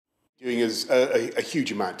Doing is a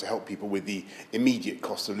huge amount to help people with the immediate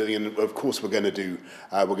cost of living, and of course we're going to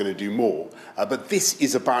do more. But this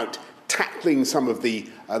is about tackling some of the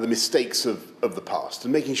mistakes of the past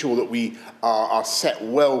and making sure that we are set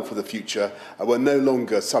well for the future. We're no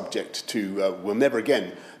longer subject to, we're never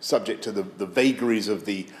again subject to the vagaries of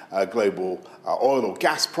the global oil or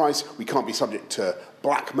gas price. We can't be subject to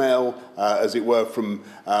blackmail, as it were, from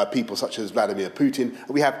people such as Vladimir Putin.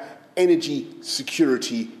 We have energy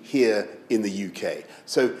security here in the UK.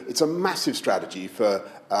 So it's a massive strategy for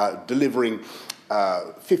delivering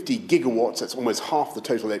 50 gigawatts, that's almost half the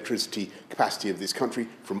total electricity capacity of this country,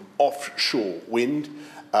 from offshore wind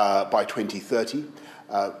by 2030,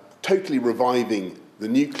 totally reviving the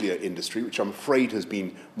nuclear industry, which I'm afraid has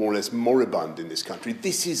been more or less moribund in this country.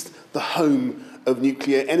 This is the home of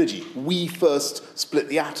nuclear energy. We first split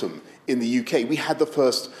the atom in the UK. We had the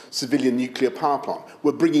first civilian nuclear power plant.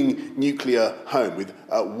 We're bringing nuclear home with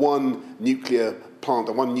one nuclear plant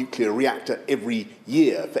and one nuclear reactor every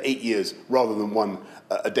year for 8 years rather than one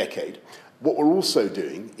a decade. What we're also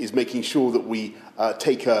doing is making sure that we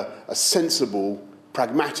take a sensible,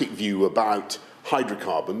 pragmatic view about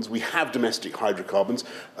hydrocarbons. We have domestic hydrocarbons.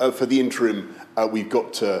 For the interim, we've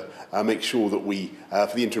got to make sure that we,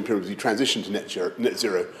 for the interim period as we transition to net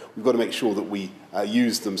zero, we've got to make sure that we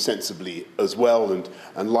use them sensibly as well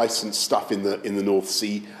and license stuff in the North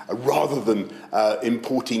Sea rather than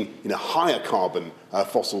importing higher carbon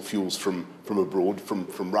fossil fuels from abroad,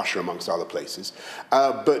 from Russia amongst other places.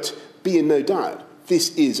 But be in no doubt,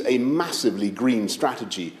 this is a massively green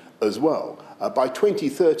strategy as well. By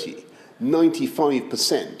 2030,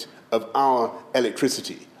 95% of our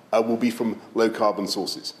electricity will be from low-carbon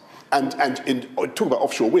sources. And talk about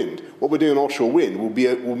offshore wind, what we're doing on offshore wind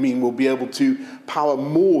will mean we'll be able to power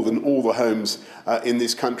more than all the homes in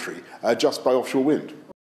this country just by offshore wind.